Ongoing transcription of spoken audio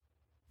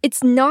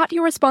It's not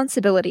your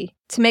responsibility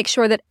to make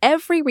sure that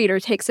every reader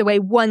takes away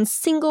one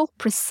single,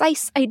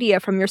 precise idea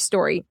from your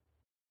story.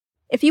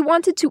 If you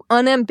wanted to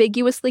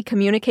unambiguously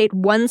communicate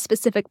one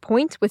specific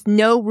point with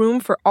no room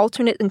for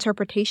alternate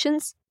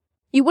interpretations,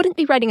 you wouldn't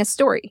be writing a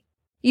story.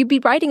 You'd be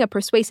writing a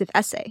persuasive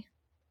essay.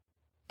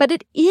 But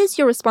it is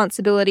your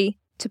responsibility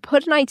to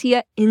put an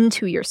idea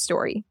into your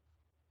story.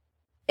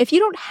 If you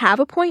don't have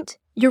a point,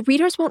 your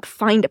readers won't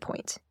find a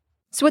point.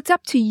 So it's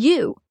up to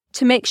you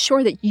to make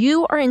sure that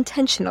you are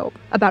intentional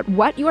about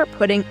what you are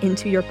putting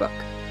into your book.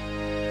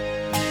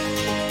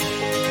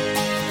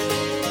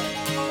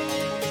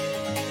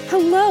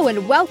 Hello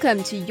and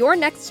welcome to Your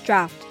Next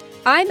Draft.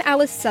 I'm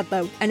Alice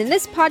Sudlow, and in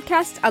this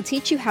podcast, I'll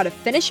teach you how to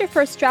finish your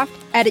first draft,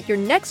 edit your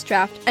next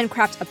draft, and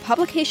craft a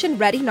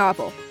publication-ready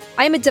novel.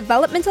 I am a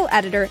developmental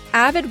editor,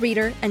 avid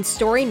reader, and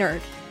story nerd.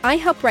 I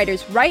help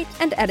writers write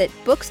and edit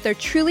books they're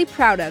truly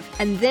proud of,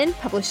 and then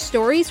publish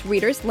stories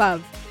readers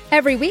love.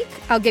 Every week,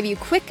 I'll give you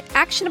quick,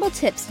 actionable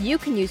tips you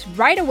can use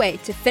right away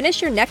to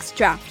finish your next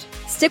draft.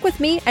 Stick with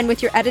me and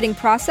with your editing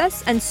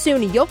process, and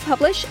soon you'll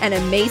publish an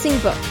amazing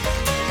book.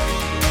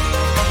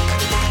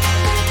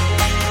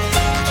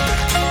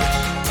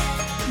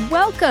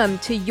 Welcome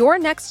to Your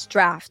Next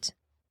Draft.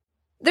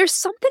 There's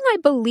something I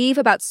believe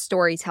about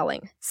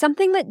storytelling,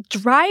 something that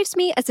drives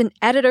me as an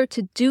editor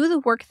to do the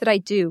work that I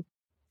do,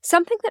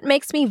 something that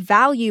makes me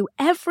value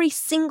every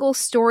single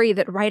story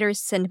that writers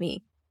send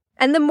me.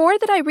 And the more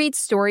that I read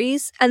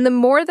stories, and the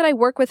more that I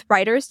work with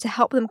writers to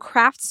help them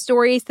craft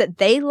stories that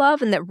they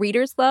love and that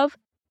readers love,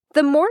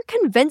 the more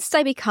convinced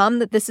I become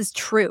that this is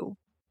true.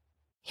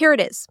 Here it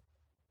is.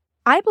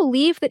 I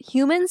believe that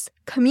humans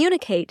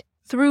communicate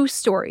through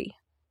story.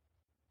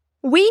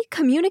 We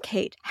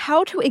communicate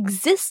how to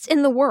exist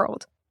in the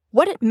world,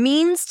 what it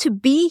means to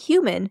be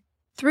human,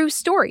 through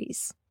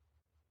stories.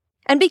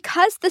 And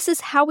because this is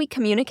how we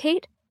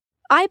communicate,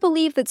 I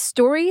believe that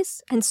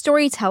stories and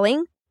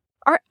storytelling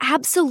are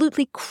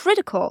absolutely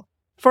critical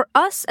for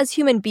us as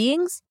human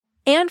beings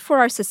and for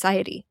our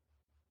society.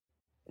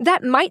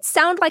 That might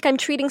sound like I'm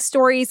treating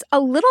stories a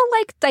little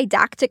like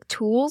didactic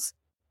tools,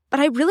 but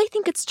I really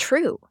think it's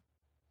true.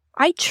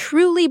 I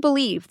truly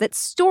believe that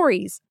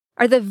stories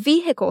are the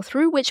vehicle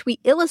through which we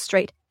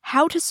illustrate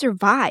how to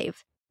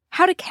survive,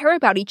 how to care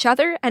about each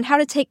other and how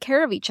to take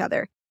care of each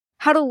other,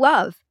 how to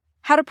love,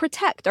 how to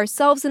protect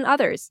ourselves and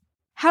others,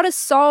 how to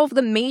solve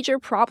the major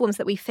problems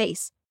that we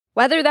face,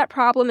 whether that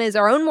problem is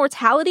our own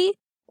mortality,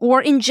 or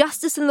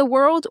injustice in the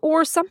world,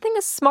 or something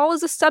as small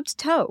as a stubbed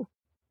toe.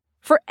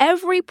 For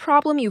every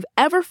problem you've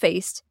ever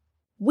faced,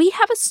 we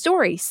have a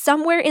story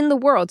somewhere in the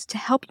world to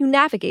help you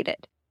navigate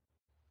it.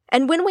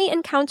 And when we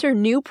encounter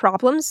new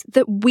problems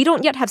that we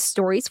don't yet have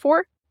stories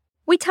for,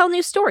 we tell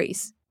new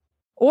stories.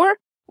 Or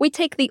we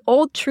take the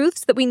old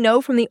truths that we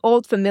know from the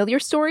old familiar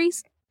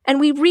stories, and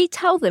we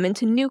retell them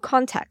into new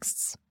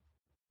contexts.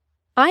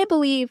 I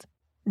believe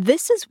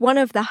this is one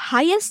of the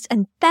highest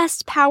and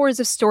best powers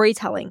of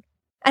storytelling,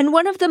 and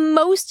one of the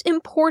most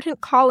important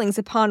callings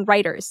upon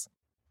writers.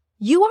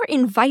 You are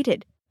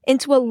invited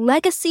into a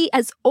legacy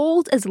as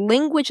old as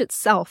language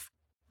itself,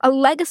 a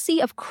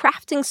legacy of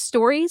crafting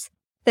stories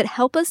that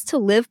help us to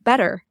live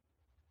better.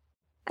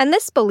 And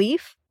this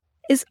belief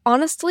is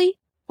honestly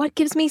what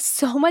gives me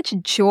so much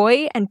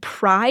joy and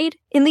pride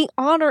in the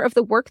honor of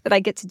the work that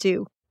I get to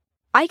do.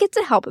 I get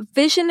to help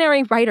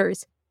visionary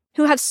writers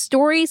who have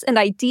stories and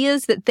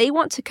ideas that they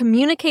want to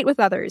communicate with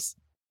others.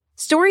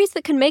 Stories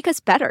that can make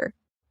us better.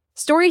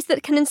 Stories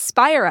that can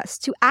inspire us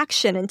to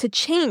action and to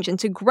change and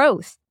to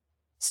growth.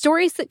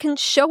 Stories that can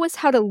show us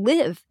how to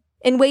live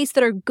in ways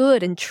that are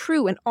good and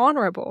true and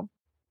honorable.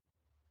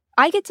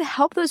 I get to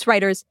help those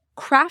writers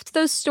craft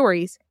those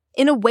stories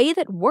in a way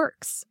that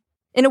works,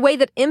 in a way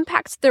that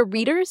impacts their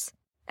readers,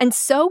 and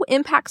so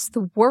impacts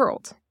the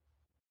world.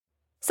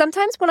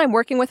 Sometimes when I'm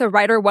working with a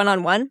writer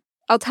one-on-one,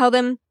 I'll tell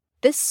them,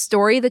 this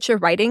story that you're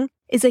writing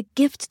is a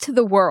gift to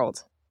the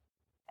world.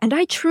 And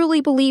I truly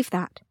believe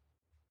that.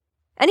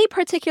 Any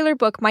particular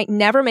book might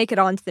never make it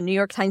onto the New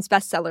York Times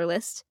bestseller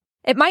list.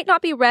 It might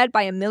not be read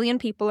by 1 million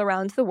people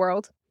around the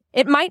world.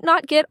 It might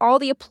not get all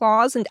the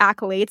applause and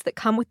accolades that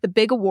come with the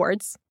big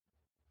awards.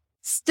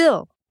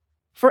 Still,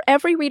 for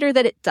every reader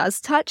that it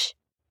does touch,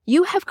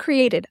 you have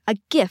created a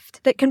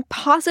gift that can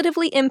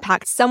positively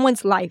impact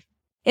someone's life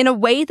in a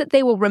way that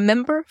they will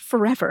remember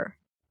forever.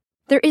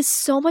 There is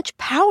so much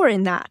power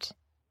in that.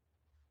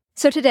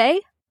 So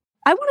today,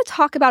 I want to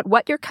talk about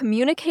what you're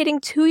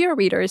communicating to your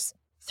readers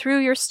through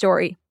your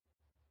story.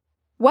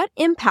 What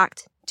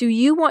impact do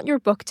you want your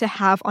book to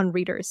have on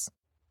readers?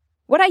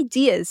 What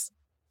ideas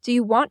do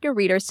you want your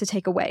readers to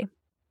take away?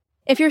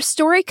 If your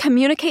story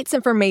communicates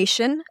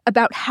information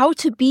about how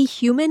to be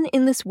human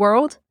in this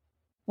world,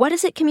 what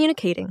is it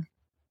communicating?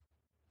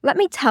 Let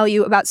me tell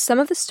you about some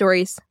of the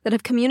stories that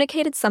have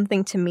communicated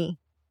something to me.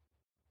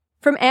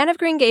 From Anne of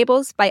Green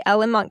Gables by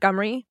Ellen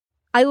Montgomery,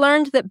 I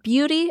learned that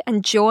beauty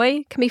and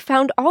joy can be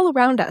found all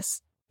around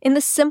us, in the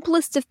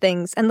simplest of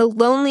things and the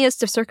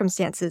loneliest of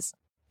circumstances,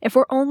 if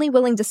we're only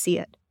willing to see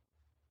it.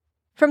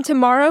 From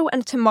Tomorrow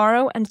and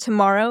Tomorrow and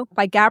Tomorrow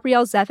by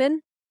Gabrielle Zevin,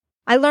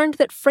 I learned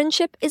that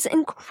friendship is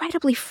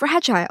incredibly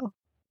fragile,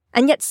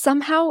 and yet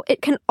somehow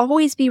it can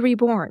always be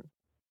reborn.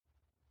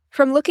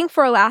 From Looking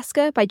for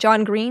Alaska by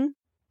John Green,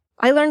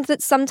 I learned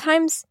that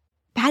sometimes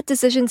bad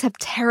decisions have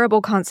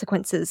terrible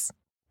consequences.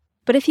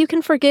 But if you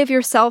can forgive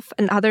yourself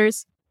and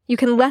others, you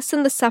can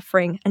lessen the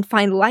suffering and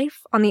find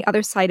life on the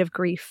other side of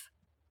grief.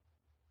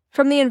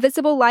 From The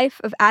Invisible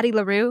Life of Addie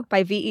LaRue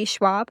by V.E.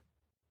 Schwab,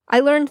 I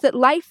learned that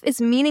life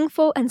is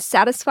meaningful and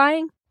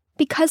satisfying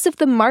because of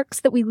the marks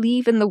that we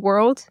leave in the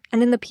world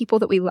and in the people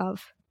that we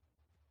love.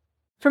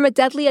 From A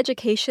Deadly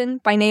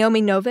Education by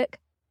Naomi Novik,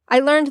 I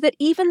learned that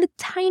even the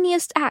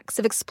tiniest acts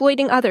of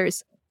exploiting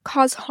others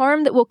cause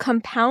harm that will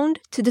compound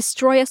to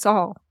destroy us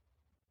all.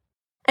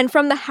 And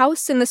from The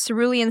House in the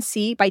Cerulean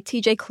Sea by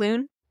T.J.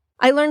 Klune,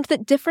 I learned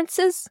that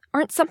differences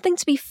aren't something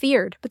to be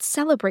feared, but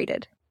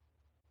celebrated.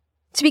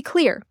 To be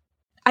clear,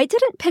 I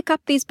didn't pick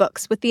up these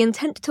books with the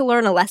intent to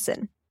learn a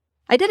lesson.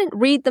 I didn't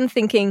read them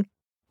thinking,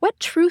 what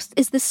truth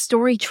is this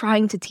story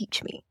trying to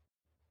teach me?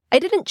 I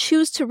didn't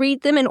choose to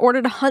read them in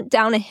order to hunt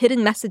down a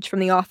hidden message from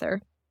the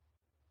author.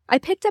 I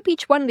picked up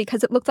each one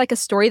because it looked like a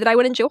story that I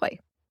would enjoy.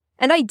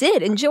 And I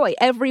did enjoy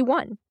every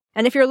one.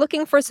 And if you're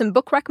looking for some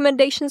book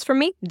recommendations from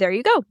me, there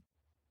you go.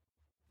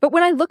 But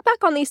when I look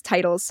back on these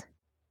titles,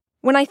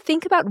 when I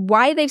think about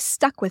why they've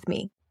stuck with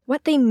me,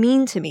 what they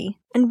mean to me,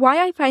 and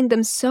why I find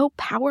them so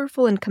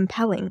powerful and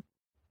compelling,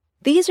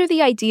 these are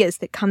the ideas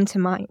that come to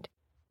mind.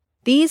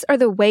 These are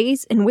the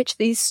ways in which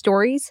these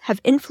stories have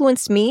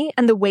influenced me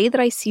and the way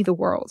that I see the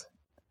world.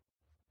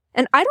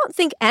 And I don't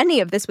think any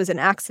of this was an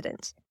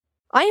accident.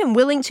 I am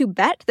willing to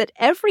bet that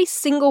every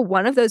single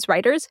one of those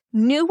writers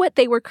knew what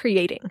they were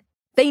creating.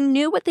 They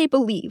knew what they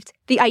believed,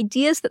 the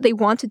ideas that they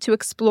wanted to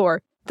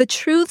explore, the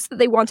truths that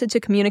they wanted to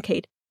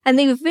communicate, and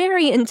they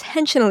very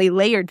intentionally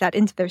layered that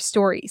into their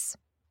stories.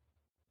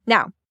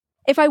 Now,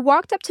 if I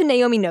walked up to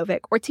Naomi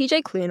Novik or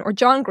T.J. Klune or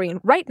John Green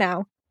right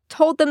now,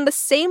 told them the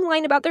same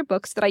line about their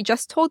books that I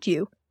just told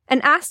you,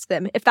 and asked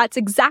them if that's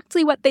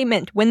exactly what they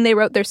meant when they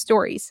wrote their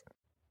stories,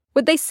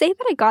 would they say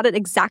that I got it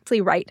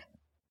exactly right?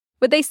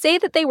 Would they say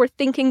that they were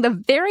thinking the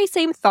very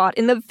same thought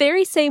in the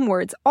very same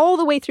words all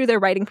the way through their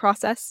writing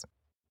process?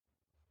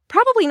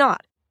 Probably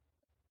not.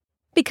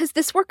 Because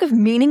this work of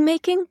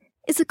meaning-making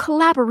is a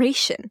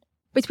collaboration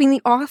between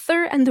the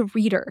author and the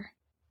reader.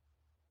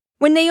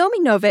 When Naomi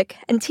Novik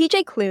and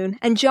T.J. Klune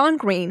and John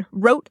Green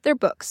wrote their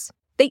books,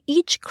 they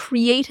each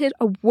created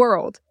a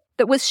world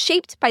that was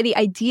shaped by the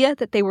idea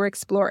that they were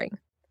exploring.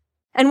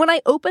 And when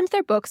I opened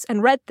their books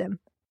and read them,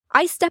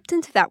 I stepped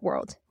into that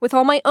world with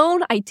all my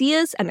own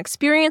ideas and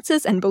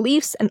experiences and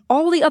beliefs and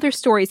all the other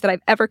stories that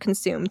I've ever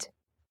consumed.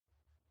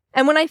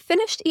 And when I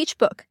finished each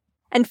book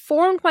and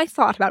formed my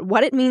thought about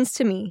what it means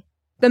to me,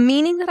 the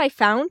meaning that I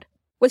found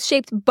was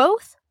shaped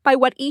both by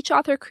what each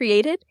author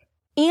created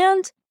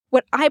and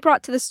what I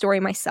brought to the story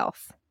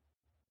myself.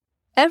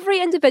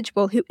 Every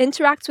individual who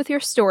interacts with your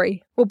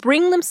story will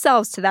bring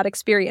themselves to that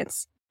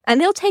experience, and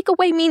they'll take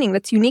away meaning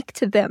that's unique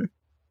to them.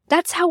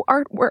 That's how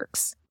art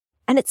works,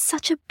 and it's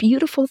such a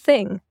beautiful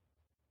thing.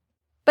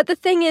 But the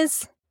thing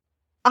is,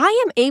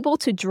 I am able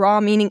to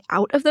draw meaning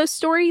out of those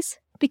stories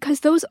because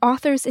those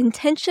authors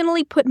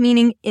intentionally put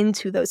meaning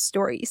into those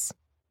stories.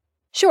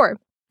 Sure,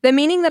 the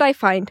meaning that I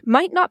find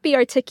might not be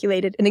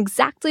articulated in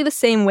exactly the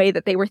same way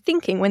that they were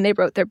thinking when they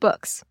wrote their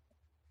books.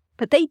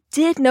 But they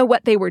did know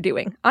what they were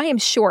doing. I am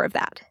sure of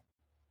that.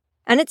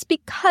 And it's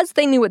because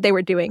they knew what they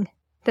were doing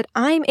that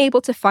I'm able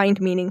to find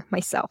meaning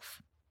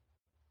myself.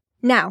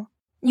 Now,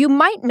 you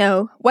might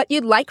know what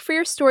you'd like for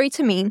your story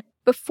to mean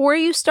before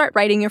you start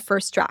writing your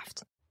first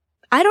draft.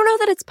 I don't know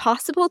that it's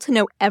possible to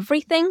know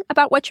everything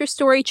about what your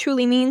story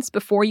truly means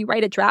before you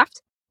write a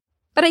draft,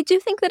 but I do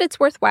think that it's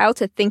worthwhile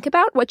to think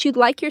about what you'd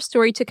like your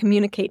story to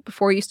communicate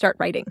before you start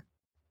writing.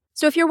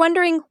 So if you're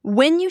wondering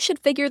when you should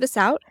figure this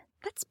out,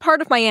 that's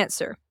part of my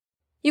answer.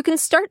 You can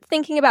start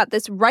thinking about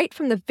this right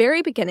from the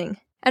very beginning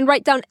and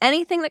write down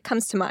anything that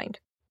comes to mind.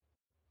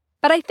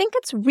 But I think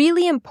it's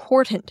really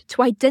important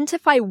to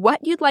identify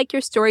what you'd like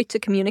your story to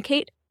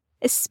communicate,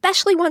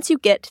 especially once you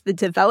get to the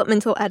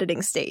developmental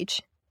editing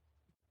stage.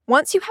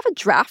 Once you have a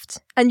draft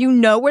and you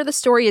know where the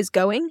story is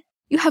going,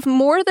 you have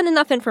more than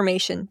enough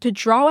information to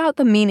draw out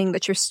the meaning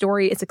that your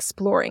story is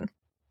exploring.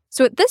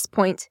 So at this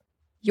point,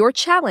 your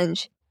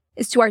challenge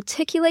is to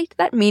articulate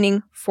that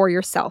meaning for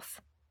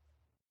yourself.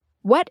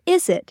 What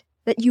is it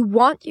that you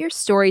want your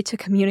story to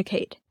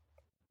communicate?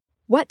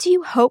 What do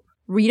you hope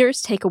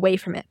readers take away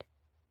from it?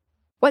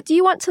 What do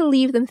you want to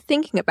leave them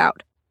thinking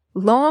about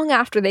long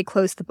after they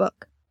close the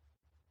book?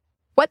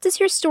 What does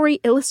your story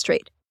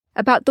illustrate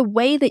about the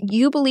way that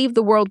you believe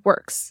the world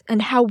works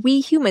and how we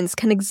humans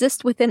can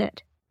exist within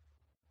it?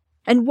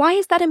 And why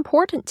is that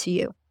important to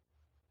you?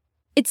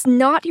 It's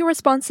not your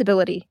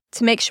responsibility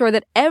to make sure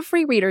that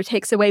every reader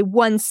takes away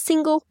one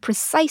single,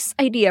 precise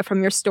idea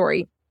from your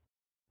story.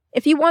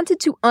 If you wanted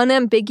to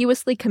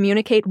unambiguously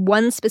communicate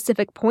one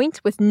specific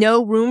point with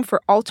no room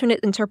for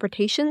alternate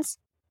interpretations,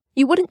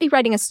 you wouldn't be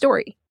writing a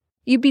story.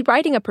 You'd be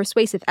writing a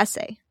persuasive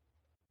essay.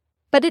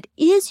 But it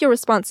is your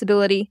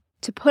responsibility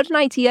to put an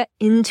idea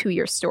into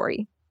your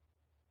story.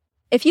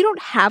 If you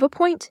don't have a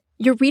point,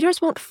 your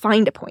readers won't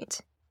find a point.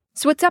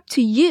 So it's up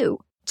to you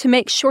to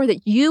make sure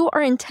that you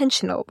are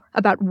intentional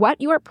about what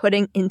you are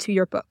putting into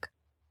your book.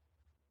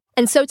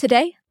 And so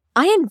today,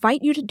 I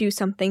invite you to do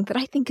something that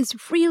I think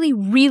is really,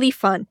 really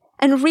fun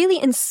and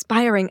really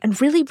inspiring and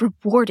really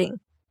rewarding.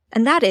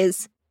 And that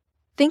is,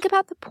 think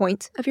about the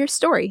point of your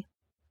story.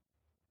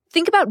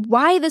 Think about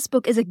why this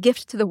book is a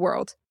gift to the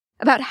world,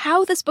 about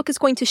how this book is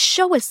going to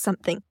show us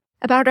something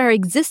about our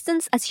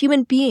existence as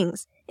human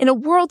beings in a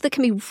world that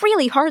can be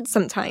really hard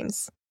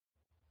sometimes.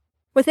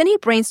 With any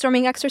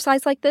brainstorming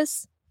exercise like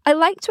this, I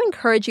like to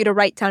encourage you to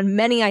write down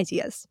many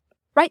ideas.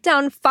 Write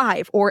down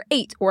 5 or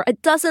 8 or a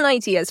dozen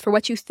ideas for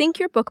what you think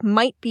your book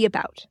might be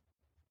about.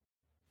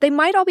 They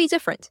might all be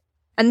different,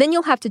 and then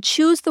you'll have to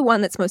choose the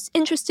one that's most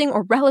interesting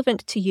or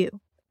relevant to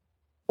you.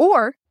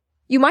 Or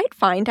you might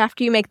find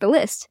after you make the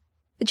list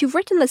that you've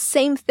written the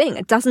same thing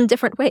a dozen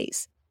different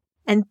ways.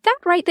 And that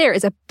right there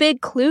is a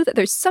big clue that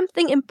there's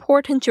something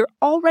important you're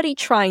already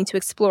trying to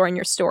explore in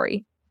your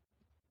story.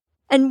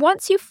 And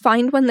once you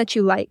find one that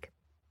you like,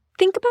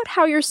 think about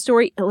how your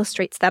story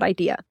illustrates that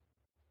idea.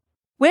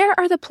 Where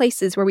are the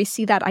places where we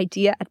see that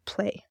idea at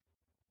play?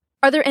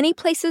 Are there any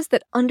places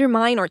that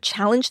undermine or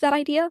challenge that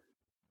idea?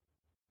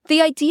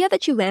 The idea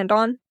that you land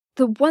on,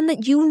 the one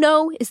that you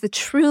know is the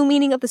true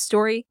meaning of the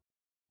story,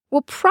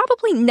 will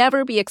probably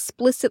never be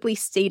explicitly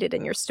stated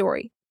in your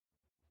story.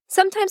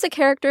 Sometimes a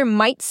character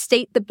might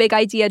state the big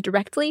idea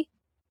directly,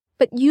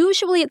 but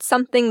usually it's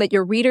something that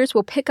your readers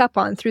will pick up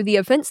on through the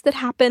events that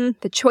happen,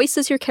 the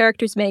choices your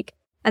characters make,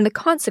 and the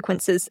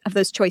consequences of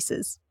those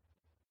choices.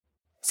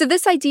 So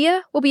this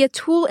idea will be a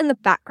tool in the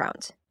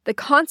background, the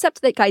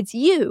concept that guides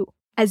you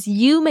as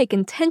you make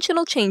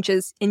intentional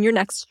changes in your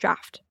next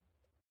draft.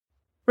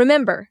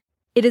 Remember,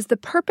 it is the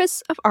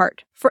purpose of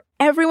art for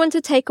everyone to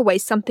take away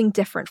something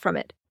different from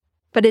it,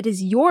 but it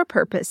is your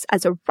purpose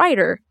as a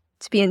writer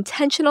to be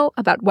intentional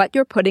about what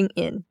you're putting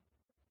in.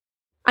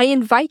 I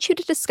invite you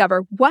to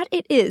discover what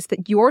it is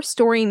that your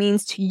story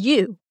means to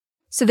you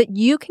so that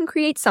you can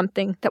create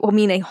something that will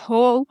mean a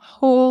whole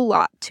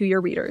lot to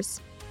your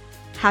readers.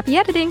 Happy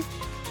editing!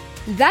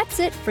 That's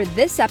it for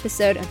this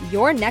episode of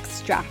Your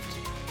Next Draft.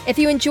 If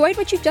you enjoyed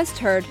what you've just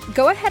heard,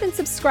 go ahead and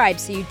subscribe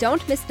so you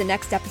don't miss the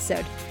next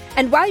episode.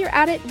 And while you're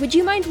at it, would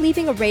you mind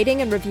leaving a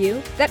rating and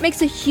review? That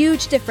makes a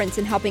huge difference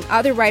in helping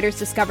other writers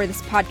discover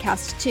this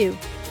podcast too.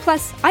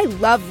 Plus, I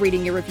love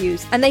reading your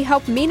reviews, and they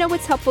help me know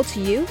what's helpful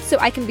to you so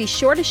I can be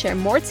sure to share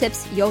more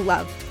tips you'll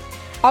love.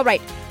 All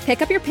right,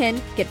 pick up your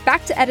pen, get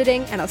back to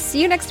editing, and I'll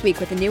see you next week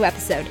with a new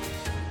episode.